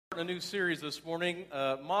A new series this morning,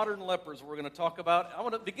 Modern Lepers, we're going to talk about. I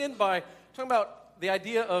want to begin by talking about the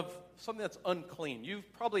idea of something that's unclean.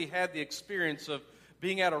 You've probably had the experience of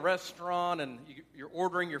being at a restaurant and you're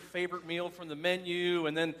ordering your favorite meal from the menu,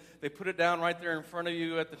 and then they put it down right there in front of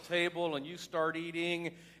you at the table, and you start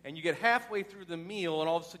eating, and you get halfway through the meal, and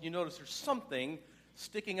all of a sudden you notice there's something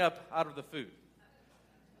sticking up out of the food.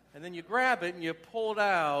 And then you grab it and you pull it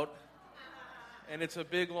out, and it's a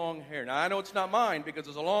big, long hair. Now, I know it's not mine because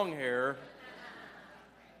it's a long hair.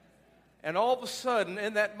 And all of a sudden,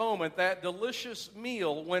 in that moment, that delicious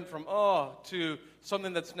meal went from, to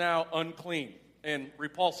something that's now unclean and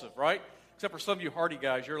repulsive, right? Except for some of you hardy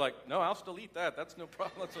guys, you're like, no, I'll still eat that. That's no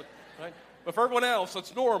problem. Right? But for everyone else,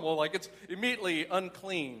 it's normal. Like, it's immediately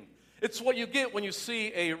unclean. It's what you get when you see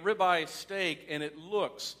a ribeye steak and it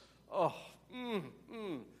looks, But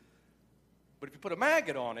if you put a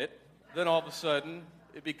maggot on it, then all of a sudden,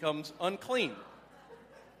 it becomes unclean.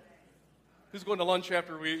 Who's going to lunch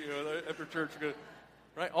after church?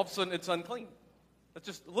 Right? All of a sudden, it's unclean. That's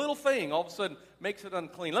just a little thing. All of a sudden, makes it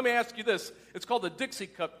unclean. Let me ask you this. It's called the Dixie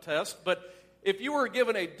Cup test. But if you were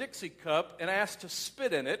given a Dixie Cup and asked to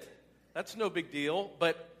spit in it, that's no big deal.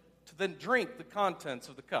 But to then drink the contents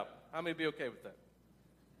of the cup, how many would be okay with that?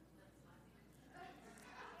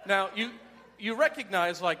 Now, you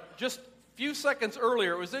recognize, like, just few seconds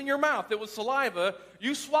earlier, it was in your mouth, it was saliva,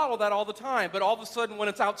 you swallow that all the time, but all of a sudden when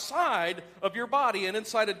it's outside of your body and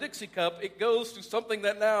inside a Dixie cup, it goes to something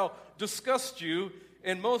that now disgusts you,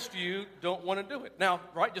 and most of you don't want to do it. Now,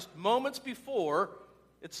 right, just moments before,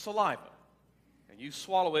 it's saliva, and you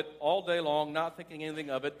swallow it all day long, not thinking anything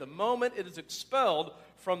of it. The moment it is expelled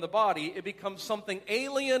from the body, it becomes something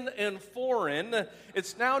alien and foreign.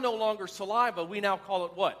 It's now no longer saliva, we now call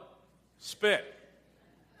it what? Spit.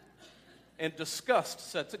 And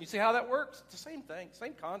disgust sets in. You see how that works? It's the same thing,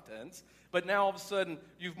 same contents, but now all of a sudden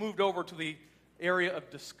you've moved over to the area of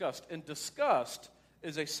disgust. And disgust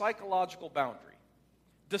is a psychological boundary.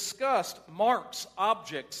 Disgust marks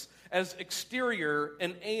objects as exterior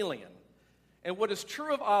and alien. And what is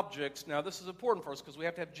true of objects, now this is important for us because we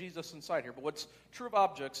have to have Jesus inside here, but what's true of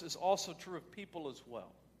objects is also true of people as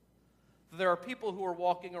well. There are people who are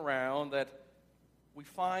walking around that we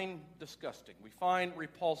find disgusting, we find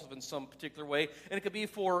repulsive in some particular way, and it could be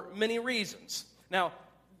for many reasons. Now,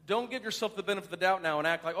 don't give yourself the benefit of the doubt now and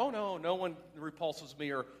act like, no one repulses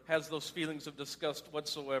me or has those feelings of disgust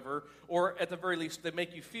whatsoever, or at the very least, they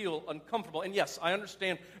make you feel uncomfortable. And yes, I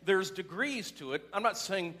understand there's degrees to it. I'm not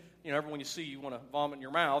saying, everyone you see you want to vomit in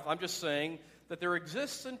your mouth. I'm just saying that there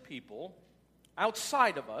exists in people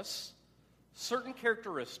outside of us certain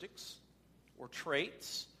characteristics or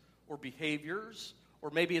traits or behaviors, or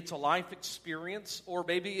maybe it's a life experience, or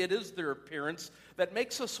maybe it is their appearance that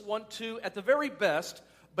makes us want to, at the very best,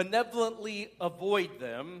 benevolently avoid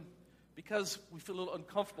them because we feel a little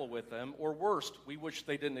uncomfortable with them, or worst, we wish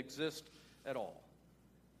they didn't exist at all.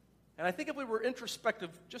 And I think if we were introspective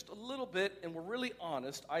just a little bit and were really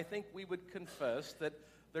honest, I think we would confess that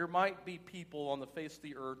there might be people on the face of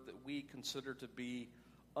the earth that we consider to be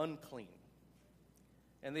unclean.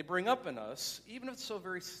 And they bring up in us, even if so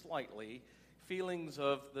very slightly, feelings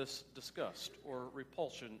of this disgust or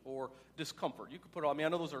repulsion or discomfort. You could put, I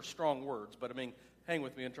know those are strong words, but hang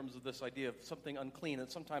with me in terms of this idea of something unclean, and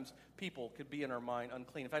sometimes people could be in our mind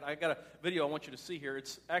unclean. In fact, I got a video I want you to see here.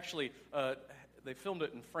 It's actually, they filmed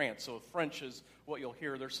it in France, so French is what you'll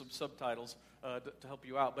hear. There's some subtitles to help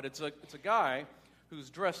you out, but it's a guy who's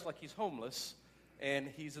dressed like he's homeless, and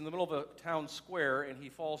he's in the middle of a town square, and he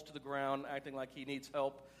falls to the ground acting like he needs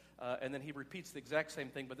help. And then he repeats the exact same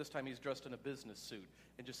thing, but this time he's dressed in a business suit.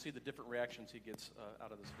 And just see the different reactions he gets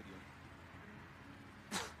out of this video.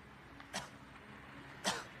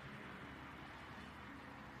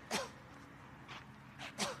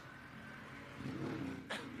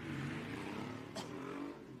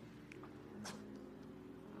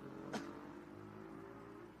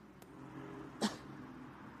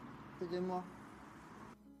 Aidez-moi.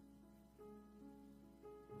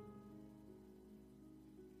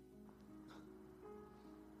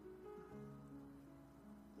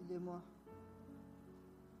 Aidez-moi.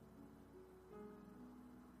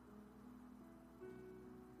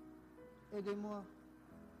 Aidez-moi.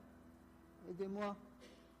 Aidez-moi.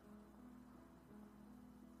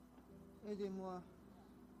 Aidez-moi.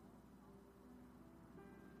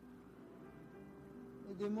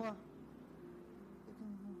 Aidez-moi.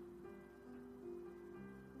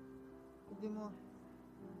 Aidez-moi.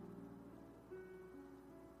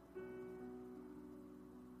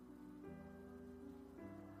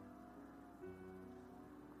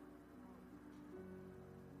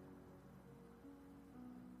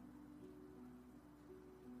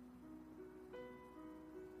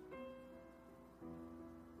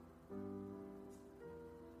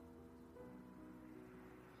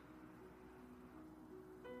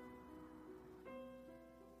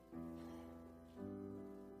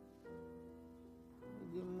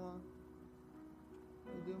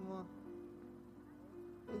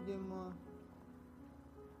 aidez-moi,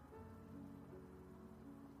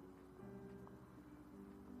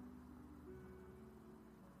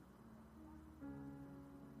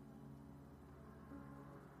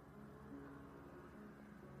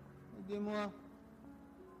 aidez-moi,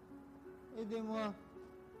 aidez-moi,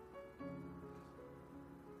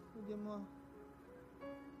 aidez-moi.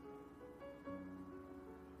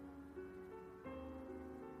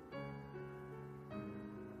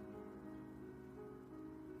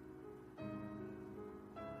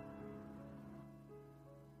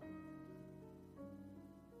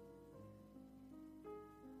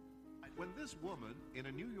 When this woman in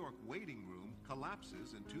a New York waiting room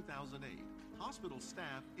collapses in 2008, hospital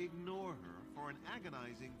staff ignore her for an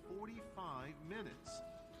agonizing 45 minutes.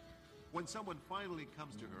 When someone finally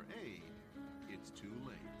comes to her aid, it's too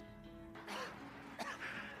late.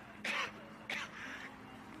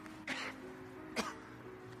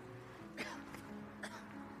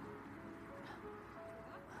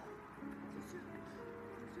 Monsieur,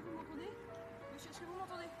 vous m'entendez? Monsieur, est-ce que vous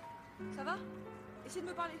m'entendez? Ça va? Essayez de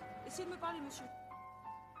me parler. Essayez de me parler, monsieur.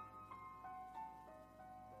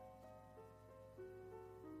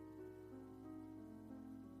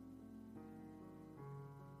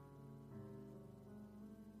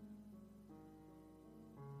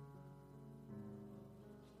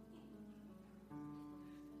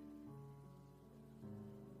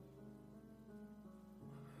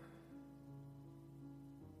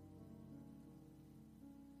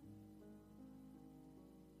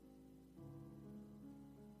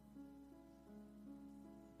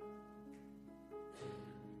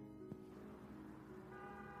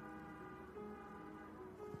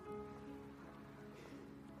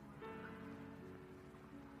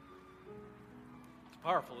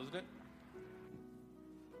 Powerful, isn't it?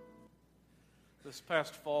 This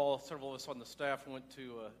past fall, several of us on the staff went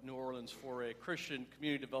to New Orleans for a Christian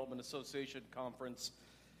Community Development Association conference.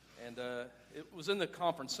 And it was in the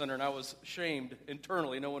conference center, and I was shamed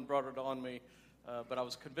internally. No one brought it on me, but I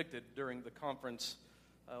was convicted during the conference.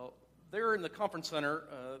 There in the conference center,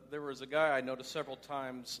 there was a guy I noticed several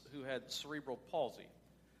times who had cerebral palsy.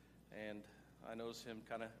 And I noticed him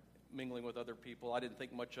kind of mingling with other people. I didn't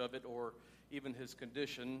think much of it or even his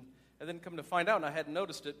condition. And then come to find out, and I hadn't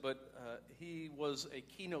noticed it, but he was a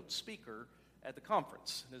keynote speaker at the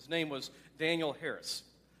conference. His name was Daniel Harris.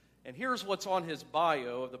 And here's what's on his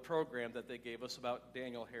bio of the program that they gave us about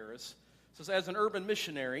Daniel Harris. It says, as an urban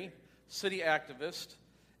missionary, city activist,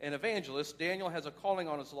 and evangelist, Daniel has a calling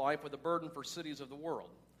on his life with a burden for cities of the world.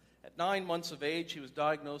 At 9 months of age, he was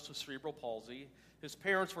diagnosed with cerebral palsy. His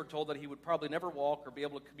parents were told that he would probably never walk or be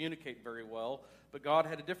able to communicate very well, but God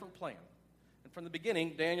had a different plan. And from the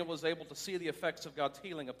beginning, Daniel was able to see the effects of God's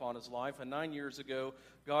healing upon his life, and 9 years ago,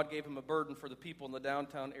 God gave him a burden for the people in the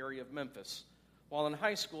downtown area of Memphis. While in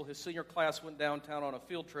high school, his senior class went downtown on a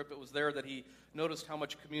field trip. It was there that he noticed how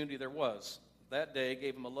much community there was. That day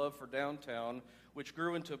gave him a love for downtown, which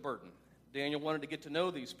grew into a burden. Daniel wanted to get to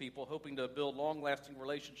know these people, hoping to build long-lasting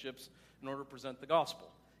relationships in order to present the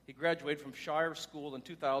gospel. He graduated from Shire School in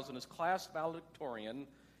 2000 as class valedictorian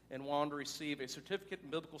and went on to receive a certificate in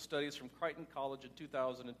biblical studies from Crichton College in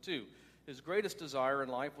 2002. His greatest desire in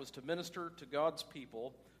life was to minister to God's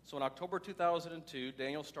people, so in October 2002,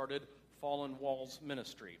 Daniel started Fallen Walls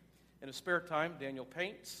Ministry. In his spare time, Daniel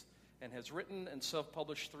paints and has written and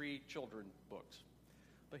self-published 3 children's books.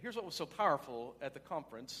 But here's what was so powerful at the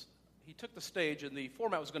conference. He took the stage, and the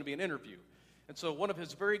format was going to be an interview. And so one of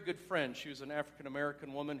his very good friends, she was an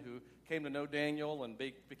African-American woman who came to know Daniel and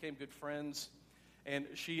became good friends, and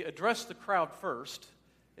she addressed the crowd first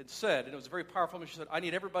and said, and it was a very powerful moment, she said, I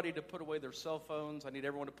need everybody to put away their cell phones, I need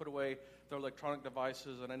everyone to put away their electronic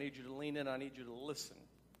devices, and I need you to lean in, I need you to listen.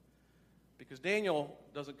 Because Daniel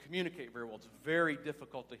doesn't communicate very well. It's very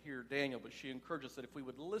difficult to hear Daniel, but she encouraged us that if we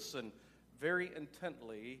would listen very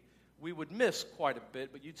intently, we would miss quite a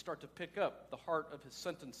bit, but you'd start to pick up the heart of his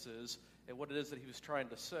sentences and what it is that he was trying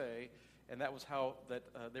to say, and that was how that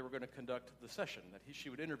they were going to conduct the session, that she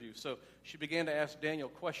would interview. So she began to ask Daniel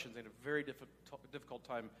questions. They had a very difficult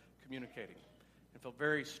time communicating and felt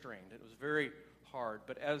very strained. It was very hard,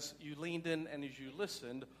 but as you leaned in and as you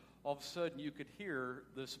listened, all of a sudden you could hear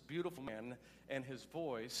this beautiful man and his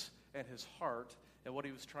voice and his heart and what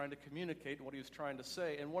he was trying to communicate and what he was trying to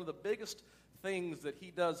say. And one of the biggest things that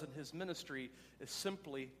he does in his ministry is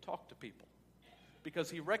simply talk to people.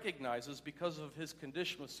 Because he recognizes, because of his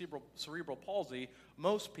condition with cerebral palsy,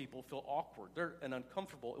 most people feel awkward and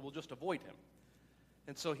uncomfortable and will just avoid him.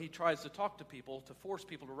 And so he tries to talk to people, to force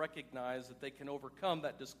people to recognize that they can overcome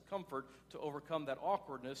that discomfort, to overcome that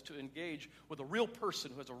awkwardness, to engage with a real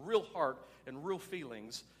person who has a real heart and real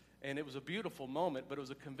feelings. And it was a beautiful moment, but it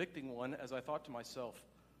was a convicting one as I thought to myself,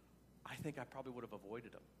 I think I probably would have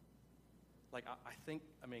avoided him. Like, I think,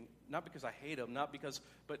 not because I hate him,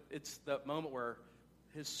 but it's that moment where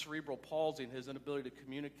his cerebral palsy and his inability to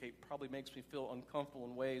communicate probably makes me feel uncomfortable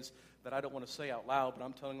in ways that I don't want to say out loud, but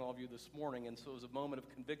I'm telling all of you this morning. And so it was a moment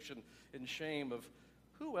of conviction and shame of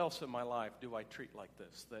who else in my life do I treat like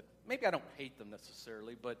this? That maybe I don't hate them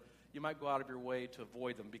necessarily, but you might go out of your way to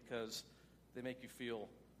avoid them because they make you feel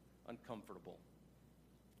uncomfortable.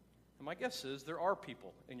 And my guess is there are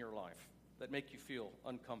people in your life that make you feel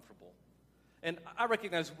uncomfortable. And I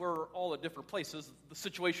recognize we're all at different places. The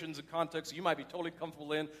situations and contexts you might be totally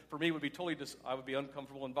comfortable in, for me would be I would be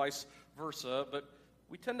uncomfortable and vice versa. But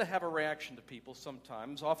we tend to have a reaction to people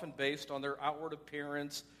sometimes, often based on their outward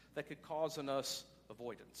appearance, that could cause in us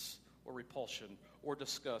avoidance or repulsion or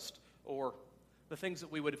disgust or the things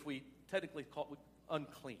that we would, if we technically call it,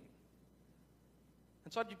 unclean.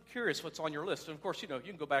 And so I'd be curious what's on your list. And of course, you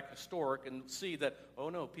can go back historic and see that, oh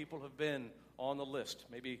no, people have been on the list.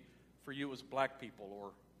 Maybe for you it was black people or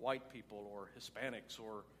white people or Hispanics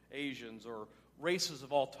or Asians or races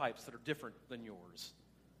of all types that are different than yours.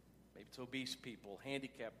 Maybe it's obese people,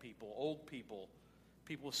 handicapped people, old people,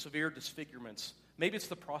 people with severe disfigurements. Maybe it's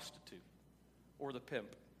the prostitute or the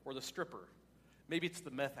pimp or the stripper. Maybe it's the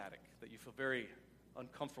meth addict that you feel very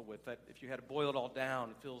uncomfortable with, that if you had to boil it all down,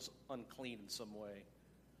 it feels unclean in some way.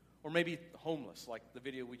 Or maybe homeless, like the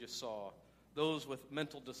video we just saw. Those with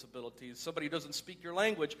mental disabilities, somebody who doesn't speak your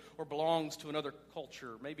language or belongs to another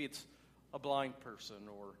culture. Maybe it's a blind person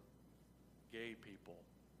or gay people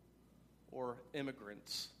or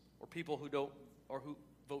immigrants or people who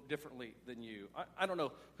vote differently than you. I don't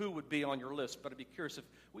know who would be on your list, but I'd be curious if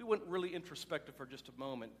we went really introspective for just a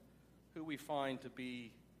moment, who we find to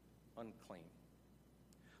be unclean.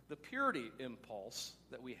 The purity impulse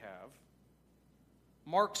that we have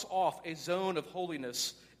marks off a zone of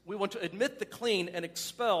holiness. We want to admit the clean and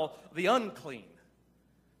expel the unclean.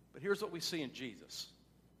 But here's what we see in Jesus: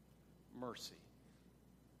 mercy.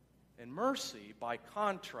 And mercy, by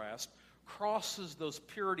contrast, crosses those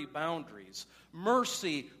purity boundaries.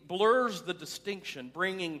 Mercy blurs the distinction,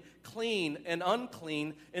 bringing clean and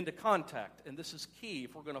unclean into contact. And this is key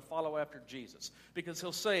if we're going to follow after Jesus. Because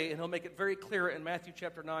he'll say, and he'll make it very clear in Matthew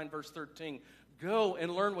chapter 9, verse 13, go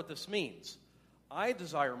and learn what this means. I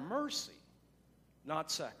desire mercy,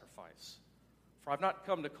 not sacrifice. For I've not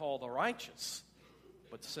come to call the righteous,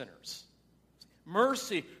 but sinners.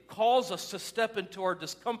 Mercy calls us to step into our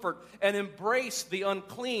discomfort and embrace the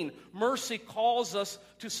unclean. Mercy calls us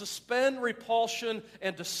to suspend repulsion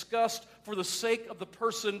and disgust for the sake of the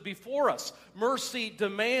person before us. Mercy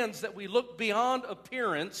demands that we look beyond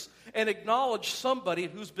appearance and acknowledge somebody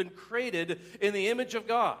who's been created in the image of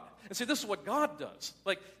God. And see, this is what God does.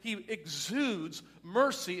 Like, he exudes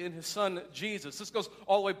mercy in his son Jesus. This goes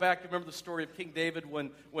all the way back. Remember the story of King David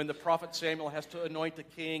when the prophet Samuel has to anoint a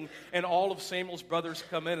king, and all of Samuel's brothers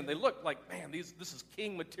come in, and they look like, man, this is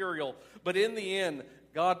king material. But in the end,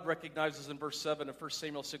 God recognizes in verse 7 of 1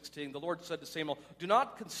 Samuel 16, the Lord said to Samuel, do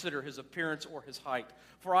not consider his appearance or his height,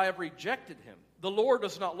 for I have rejected him. The Lord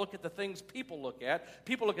does not look at the things people look at.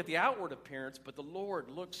 People look at the outward appearance, but the Lord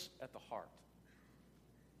looks at the heart.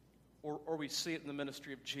 Or we see it in the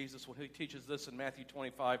ministry of Jesus when he teaches this in Matthew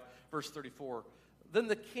 25, verse 34. Then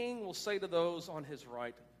the king will say to those on his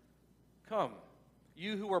right, come,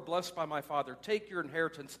 you who are blessed by my Father, take your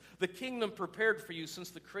inheritance, the kingdom prepared for you since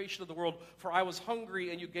the creation of the world. For I was hungry,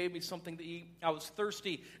 and you gave me something to eat. I was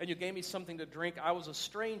thirsty, and you gave me something to drink. I was a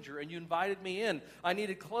stranger, and you invited me in. I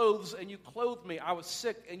needed clothes, and you clothed me. I was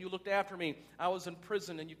sick, and you looked after me. I was in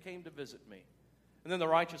prison, and you came to visit me. And then the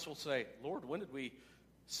righteous will say, Lord, when did we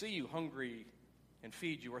see you hungry and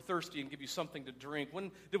feed you, or thirsty and give you something to drink?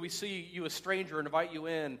 When did we see you a stranger and invite you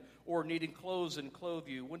in, or needing clothes and clothe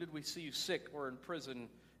you? When did we see you sick or in prison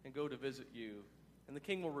and go to visit you? And the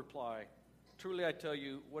king will reply, truly I tell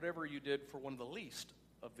you, whatever you did for one of the least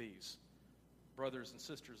of these brothers and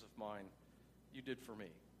sisters of mine, you did for me.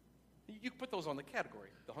 You can put those on the category: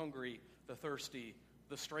 the hungry, the thirsty,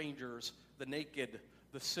 the strangers, the naked,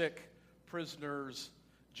 the sick, prisoners.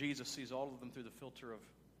 Jesus sees all of them through the filter of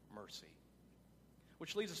mercy.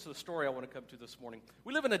 Which leads us to the story I want to come to this morning.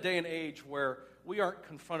 We live in a day and age where we aren't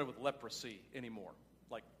confronted with leprosy anymore.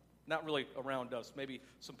 Like, not really around us. Maybe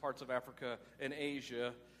some parts of Africa and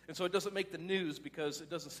Asia. And so it doesn't make the news because it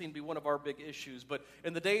doesn't seem to be one of our big issues. But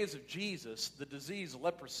in the days of Jesus, the disease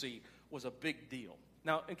leprosy was a big deal.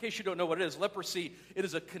 Now, in case you don't know what it is, leprosy, it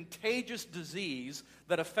is a contagious disease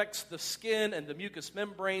that affects the skin and the mucous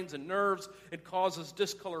membranes and nerves. It causes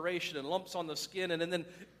discoloration and lumps on the skin, and then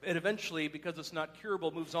it eventually, because it's not curable,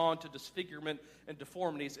 moves on to disfigurement and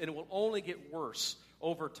deformities, and it will only get worse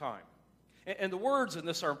over time. And the words in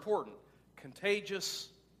this are important: contagious,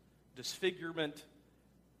 disfigurement,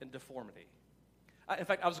 and deformity. In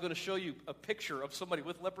fact, I was going to show you a picture of somebody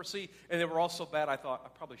with leprosy, and they were all so bad I thought I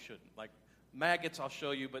probably shouldn't. Like, maggots, I'll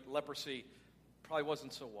show you, but leprosy probably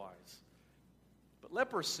wasn't so wise. But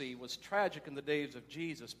leprosy was tragic in the days of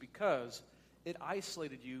Jesus because it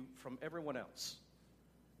isolated you from everyone else.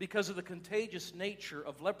 Because of the contagious nature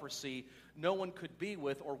of leprosy, no one could be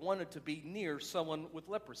with or wanted to be near someone with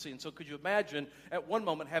leprosy. And so could you imagine at one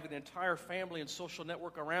moment having an entire family and social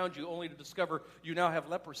network around you only to discover you now have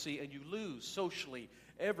leprosy and you lose socially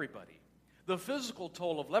everybody? The physical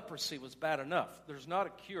toll of leprosy was bad enough. There's not a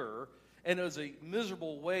cure. And it was a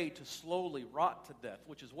miserable way to slowly rot to death,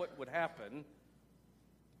 which is what would happen.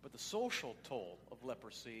 But the social toll of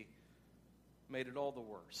leprosy made it all the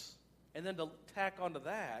worse. And then to tack onto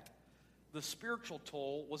that, the spiritual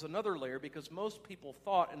toll was another layer, because most people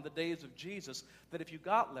thought in the days of Jesus that if you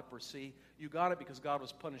got leprosy, you got it because God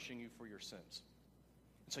was punishing you for your sins.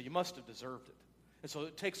 And so you must have deserved it. And so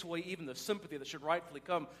it takes away even the sympathy that should rightfully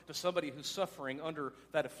come to somebody who's suffering under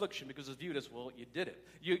that affliction, because it's viewed as, well, you did it.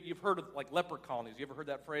 You've heard of like leper colonies. You ever heard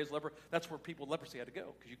that phrase, leper? That's where people with leprosy had to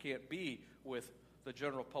go, because you can't be with the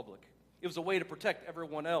general public. It was a way to protect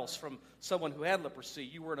everyone else from someone who had leprosy.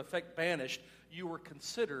 You were in effect banished. You were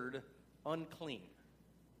considered unclean,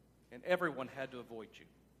 and everyone had to avoid you.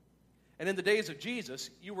 And in the days of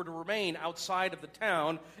Jesus, you were to remain outside of the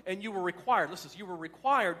town, and you were required, you were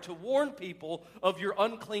required to warn people of your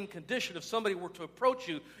unclean condition. If somebody were to approach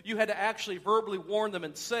you, you had to actually verbally warn them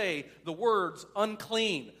and say the words,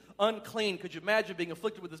 unclean, unclean. Could you imagine being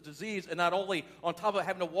afflicted with this disease, and not only on top of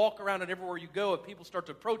having to walk around and everywhere you go, if people start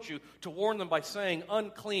to approach you, to warn them by saying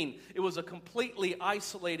unclean? It was a completely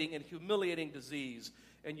isolating and humiliating disease,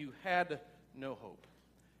 and you had no hope.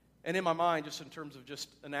 And in my mind, just in terms of just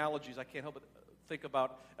analogies, I can't help but think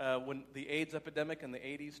about when the AIDS epidemic in the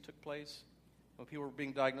 80s took place, when people were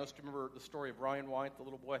being diagnosed. Do you remember the story of Ryan White, the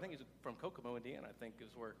little boy? I think he's from Kokomo, Indiana, I think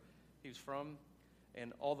is where he's from.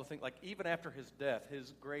 And all the things, like even after his death,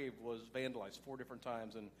 his grave was vandalized 4 different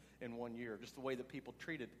times in 1 year. Just the way that people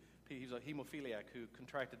treated. He's a hemophiliac who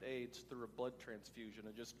contracted AIDS through a blood transfusion,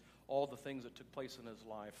 and just all the things that took place in his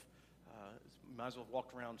life. Might as well have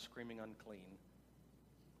walked around screaming unclean.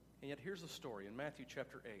 And yet here's the story in Matthew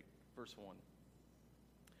chapter 8, verse 1.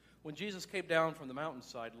 When Jesus came down from the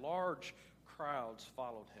mountainside, large crowds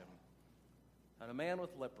followed him. And a man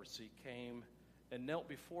with leprosy came and knelt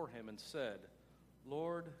before him and said,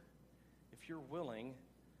 "Lord, if you're willing,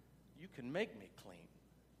 you can make me clean."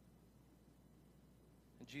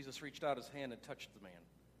 And Jesus reached out his hand and touched the man.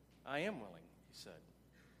 "I am willing," he said.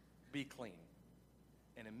 "Be clean."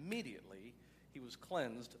 And immediately he was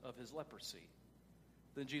cleansed of his leprosy.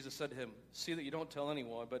 Then Jesus said to him, "See that you don't tell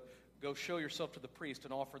anyone, but go show yourself to the priest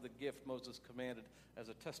and offer the gift Moses commanded as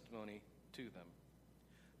a testimony to them."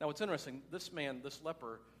 Now what's interesting, this man, this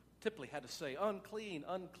leper, typically had to say, "Unclean,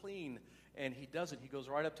 unclean." And he doesn't. He goes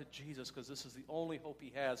right up to Jesus because this is the only hope he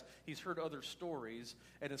has. He's heard other stories,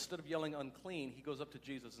 and instead of yelling unclean, he goes up to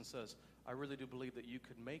Jesus and says, "I really do believe that you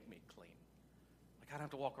could make me clean. Like, I don't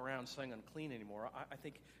have to walk around saying unclean anymore. I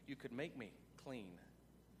think you could make me clean."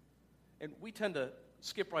 And we tend to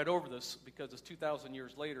skip right over this because it's 2,000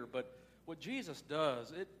 years later, but what Jesus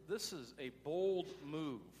does, this is a bold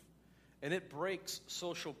move, and it breaks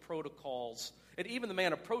social protocols. And even the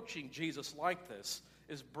man approaching Jesus like this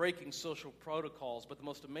is breaking social protocols. But the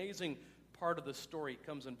most amazing part of the story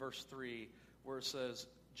comes in verse 3, where it says,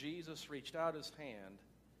 Jesus reached out his hand,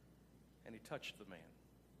 and he touched the man.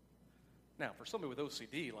 Now, for somebody with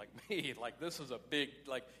OCD like me, like this is a big,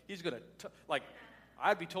 like he's going to, like,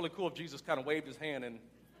 I'd be totally cool if Jesus kind of waved his hand and,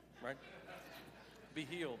 right, be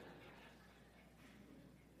healed.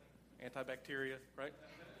 Antibacteria, right?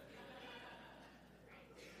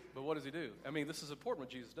 But what does he do? I mean, this is important what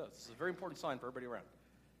Jesus does. This is a very important sign for everybody around.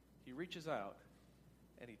 He reaches out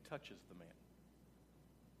and he touches the man,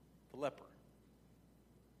 the leper.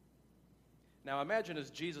 Now imagine as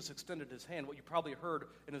Jesus extended his hand, what you probably heard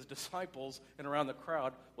in his disciples and around the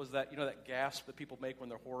crowd was that, that gasp that people make when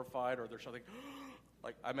they're horrified or they're something.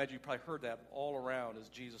 Like, I imagine you probably heard that all around as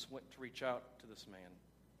Jesus went to reach out to this man.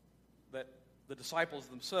 That the disciples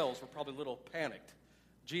themselves were probably a little panicked.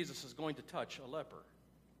 Jesus is going to touch a leper.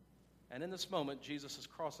 And in this moment, Jesus is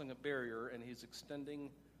crossing a barrier and he's extending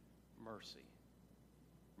mercy.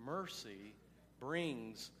 Mercy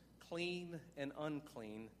brings clean and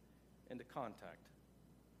unclean into contact.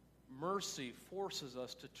 Mercy forces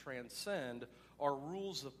us to transcend our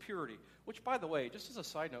rules of purity, which, by the way, just as a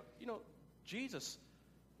side note, Jesus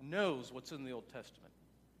knows what's in the Old Testament.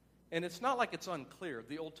 And it's not like it's unclear.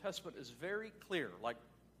 The Old Testament is very clear, like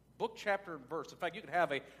book, chapter, and verse. In fact, you could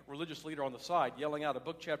have a religious leader on the side yelling out a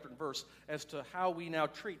book, chapter, and verse as to how we now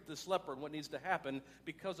treat this leper and what needs to happen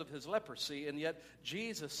because of his leprosy. And yet,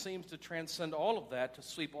 Jesus seems to transcend all of that, to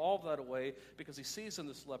sweep all of that away, because he sees in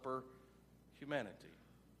this leper humanity,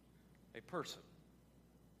 a person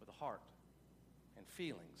with a heart and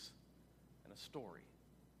feelings and a story.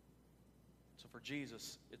 So for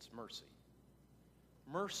Jesus, it's mercy.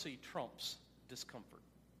 Mercy trumps discomfort.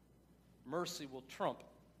 Mercy will trump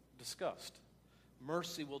disgust.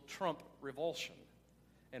 Mercy will trump revulsion.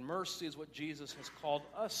 And mercy is what Jesus has called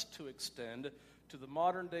us to extend to the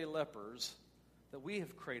modern day lepers that we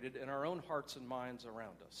have created in our own hearts and minds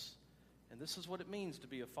around us. And this is what it means to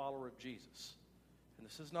be a follower of Jesus. And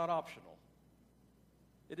this is not optional.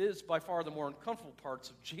 It is by far the more uncomfortable parts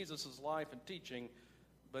of Jesus' life and teaching,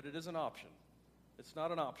 but it is an option. It's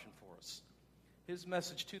not an option for us. His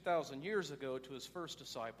message 2,000 years ago to his first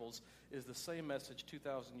disciples is the same message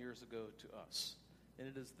 2,000 years ago to us. And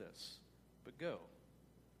it is this: but go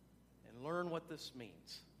and learn what this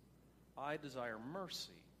means. I desire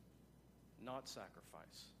mercy, not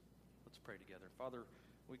sacrifice. Let's pray together. Father,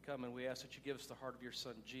 we come and we ask that you give us the heart of your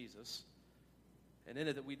Son, Jesus, and in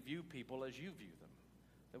it that we'd view people as you view them,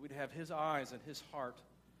 that we'd have his eyes and his heart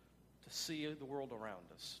to see the world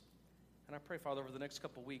around us. And I pray, Father, over the next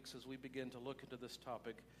couple weeks as we begin to look into this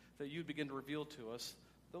topic, that you begin to reveal to us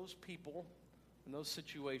those people and those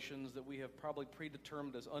situations that we have probably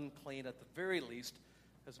predetermined as unclean, at the very least,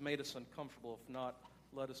 has made us uncomfortable, if not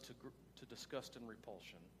led us to disgust and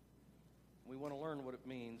repulsion. We want to learn what it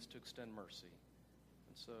means to extend mercy.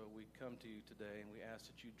 And so we come to you today and we ask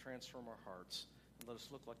that you transform our hearts and let us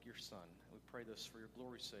look like your Son. We pray this for your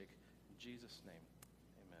glory's sake. In Jesus' name.